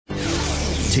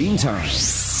Teen Time.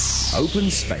 Open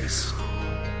Space.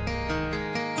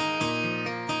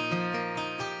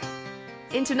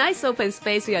 In tonight's Open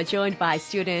Space, we are joined by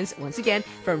students, once again,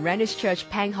 from Rhenish Church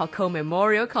Pang Hock Ko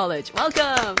Memorial College.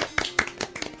 Welcome!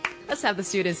 Let's have the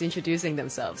students introducing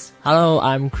themselves. Hello,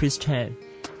 I'm Chris Chan.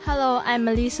 Hello, I'm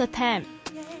Melissa Tam.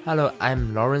 Hello,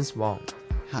 I'm Lawrence Wong.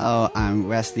 Hello, I'm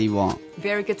Wesley Wong.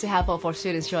 Very good to have all four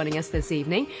students joining us this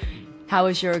evening. How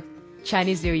was your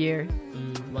Chinese New Year?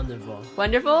 Wonderful.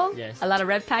 Wonderful? Yes. A lot of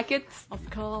red packets? Of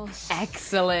course.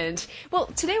 Excellent. Well,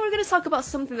 today we're going to talk about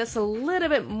something that's a little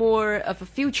bit more of a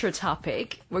future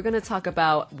topic. We're going to talk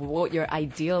about what your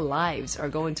ideal lives are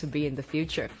going to be in the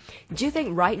future. Do you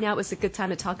think right now is a good time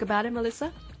to talk about it,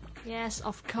 Melissa? Yes,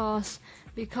 of course.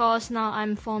 Because now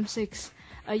I'm Form 6.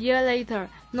 A year later,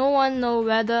 no one knows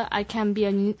whether I can be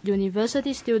a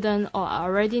university student or I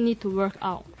already need to work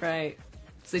out. Right.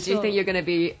 So do you think you're going to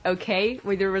be okay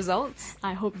with your results?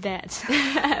 I hope that.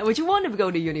 Would you want to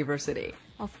go to university?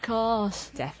 Of course.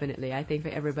 Definitely. I think for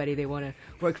everybody, they want to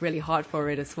work really hard for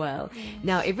it as well. Yes.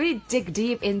 Now, if we dig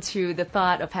deep into the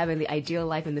thought of having the ideal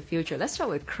life in the future, let's start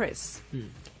with Chris.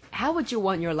 How would you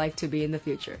want your life to be in the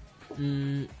future?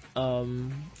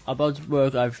 About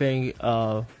work, I think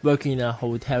working in a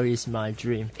hotel is my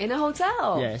dream. In a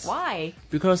hotel? Yes. Why?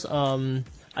 Because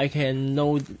I can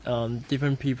know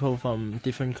different people from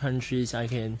different countries. I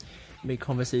can make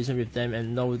conversation with them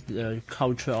and know the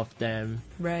culture of them.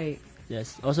 Right.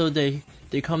 Yes. Also, they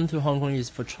come to Hong Kong is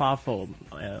for travel,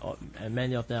 and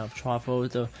many of them have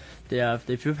traveled, so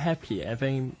they feel happy. I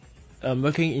think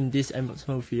working in this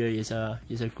atmosphere is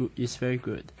very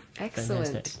good. Excellent.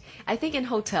 Fantastic. I think in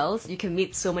hotels you can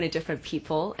meet so many different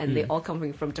people and they all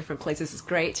coming from different places. It's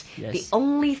great. Yes. The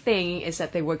only thing is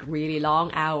that they work really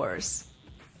long hours.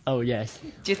 Oh yes.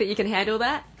 Do you think you can handle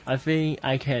that? I think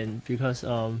I can because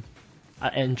I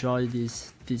enjoy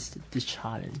this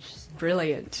challenge.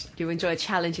 Brilliant. Do you enjoy a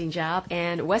challenging job?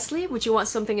 And Wesley, would you want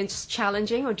something that's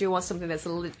challenging or do you want something that's a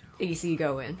little easy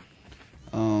going?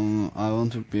 I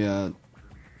want to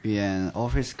be an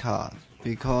office clerk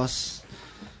because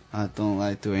I don't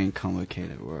like doing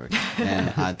complicated work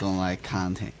and I don't like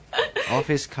counting.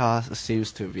 Office clerk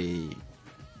seems to be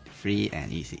free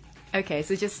and easy. Okay,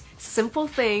 so just simple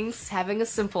things, having a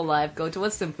simple life, go to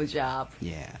a simple job.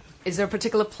 Yeah. Is there a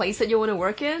particular place that you want to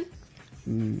work in?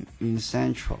 In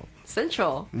Central.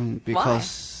 Central?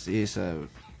 Because it's a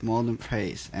modern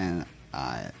place and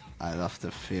I love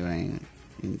the feeling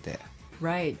in there.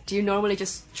 Right. Do you normally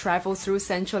just travel through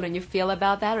Central and you feel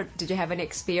about that, or did you have any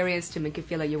experience to make you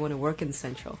feel like you want to work in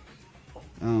Central?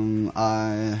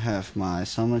 I have my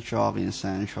summer job in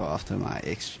Central after my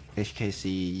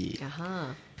HKCE.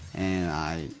 And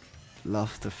I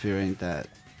love the feeling that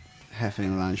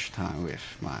having lunchtime with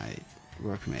my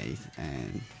workmates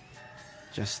and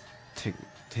just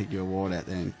take your wallet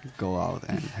and go out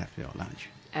and have your lunch.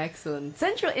 Excellent.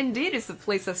 Central indeed is a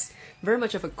place that's very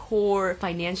much of a core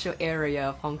financial area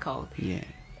of Hong Kong. Yeah.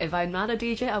 If I'm not a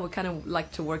DJ, I would kind of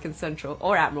like to work in Central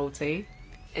or Admiralty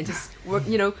and just work,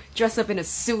 dress up in a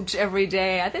suit every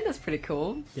day. I think that's pretty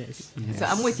cool. Yes. So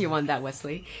I'm with you on that,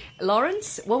 Wesley.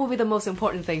 Lawrence, what would be the most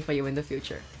important thing for you in the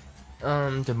future?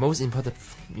 The most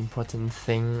important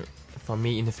thing for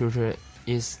me in the future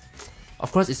is,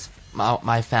 of course, it's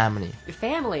my family. Your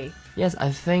family? Yes,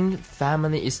 I think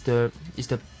family is the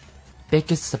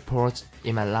biggest support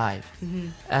in my life,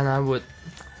 and I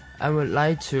would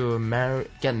like to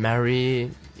get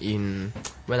married when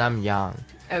I'm young.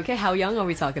 Okay, how young are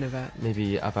we talking about?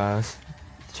 Maybe about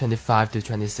 25 to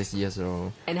 26 years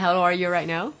old. And how old are you right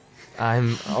now?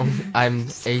 I'm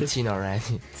 18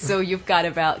 already. So you've got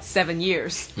about 7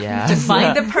 years to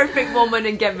find the perfect woman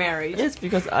and get married. Yes,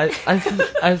 because I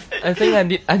think I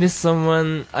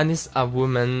need a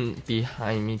woman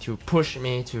behind me to push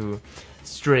me to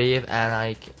strive, and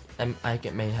I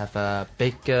may have a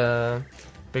bigger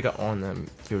honor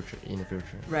in the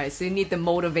future. Right, so you need the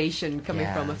motivation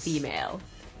coming from a female.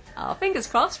 Fingers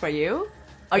crossed for you.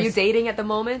 Are you dating at the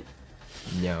moment?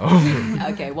 No.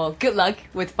 Okay, well, good luck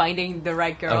with finding the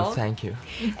right girl. Oh, thank you.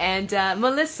 And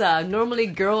Melissa, normally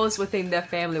girls within their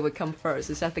family would come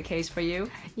first. Is that the case for you?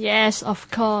 Yes,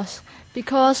 of course.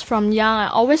 Because from young, I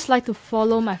always like to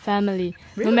follow my family.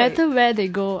 Really? No matter where they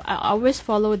go, I always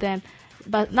follow them.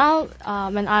 But now,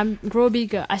 when I grow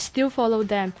bigger, I still follow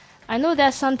them. I know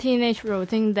that some teenage will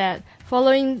think that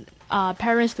following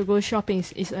parents to go shopping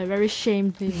is a very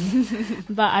shame thing,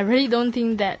 but I really don't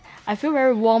think that. I feel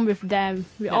very warm with them.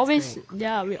 We always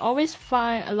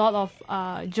find a lot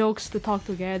of jokes to talk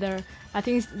together. I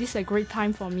think this is a great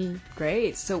time for me.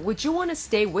 Great. So would you want to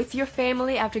stay with your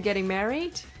family after getting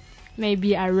married?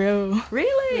 maybe I will.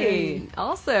 Really?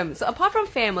 Awesome. So apart from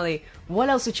family, what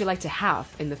else would you like to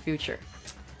have in the future?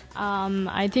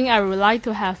 I think I would like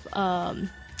to have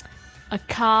a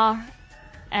car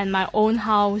and my own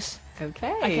house.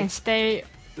 Okay. I can stay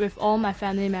with all my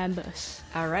family members.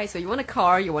 All right, so you want a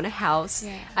car, you want a house.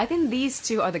 Yeah. I think these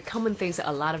two are the common things that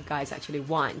a lot of guys actually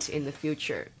want in the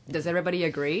future. Does everybody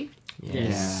agree?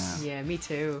 Yes. Yeah, me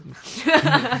too.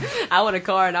 I want a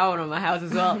car and I want my house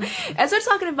as well. As we're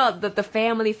talking about the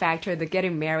family factor, the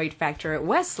getting married factor,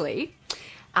 Wesley,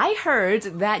 I heard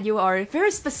that you are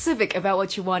very specific about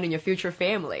what you want in your future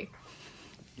family.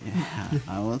 Yeah,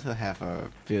 I want to have a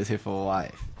beautiful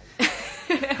wife.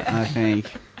 I think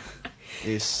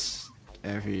it's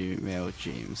every male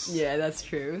dreams. Yeah, that's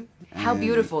true. How And-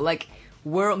 beautiful? Like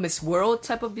Miss World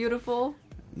type of beautiful?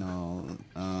 No,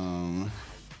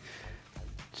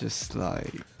 just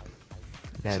like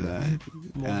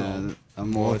Then a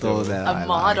model that I A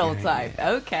model like. type.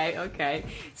 Okay, okay.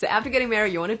 So after getting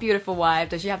married, you want a beautiful wife.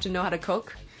 Does she have to know how to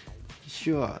cook?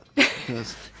 Sure,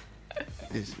 because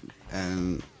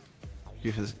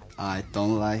because I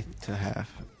don't like to have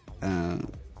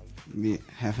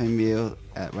having meal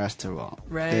at restaurant.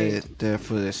 Right. Their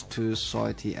food is too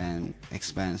salty and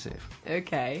expensive.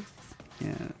 Okay.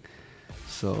 Yeah,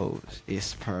 so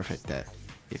it's perfect that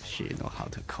if she know how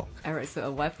to cook. All right, so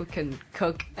a wife who can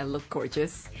cook and look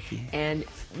gorgeous. Yeah. And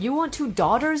you want 2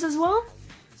 daughters as well?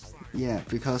 Yeah,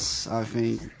 because I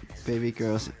think baby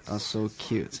girls are so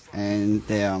cute and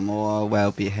they are more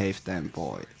well behaved than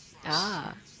boys.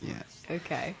 Ah, Yeah,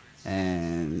 okay.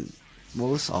 and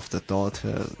most of the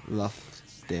daughters love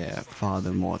their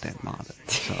father more than mother.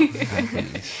 So I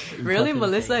think it's Really, Important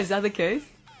Melissa? thing. Is that the case?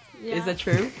 Yeah. Is that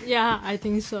true? Yeah, I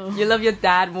think so. You love your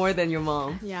dad more than your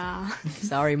mom. Yeah.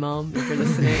 Sorry, Mom, if you're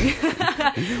listening.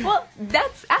 Well,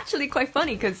 that's actually quite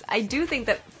funny because I do think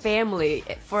that family,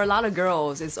 for a lot of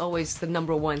girls, is always the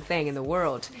number one thing in the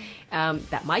world.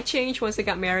 That might change once they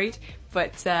got married,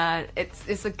 but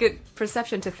it's a good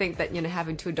perception to think that, you know,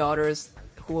 having 2 daughters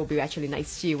who will be actually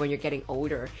nice to you when you're getting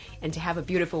older and to have a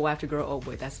beautiful wife to grow old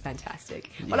with, that's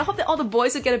fantastic. Well, I hope that all the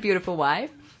boys will get a beautiful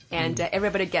wife and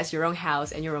everybody gets your own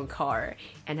house and your own car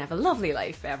and have a lovely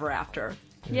life ever after.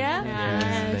 Yeah?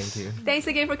 yes, thank you. Thanks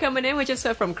again for coming in. We just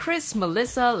heard from Chris,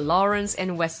 Melissa, Lawrence,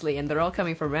 and Wesley, and they're all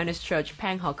coming from Rhenish Church,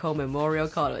 Pang Hok Ho Memorial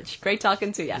College. Great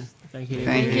talking to you. Thank you.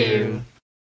 Thank you.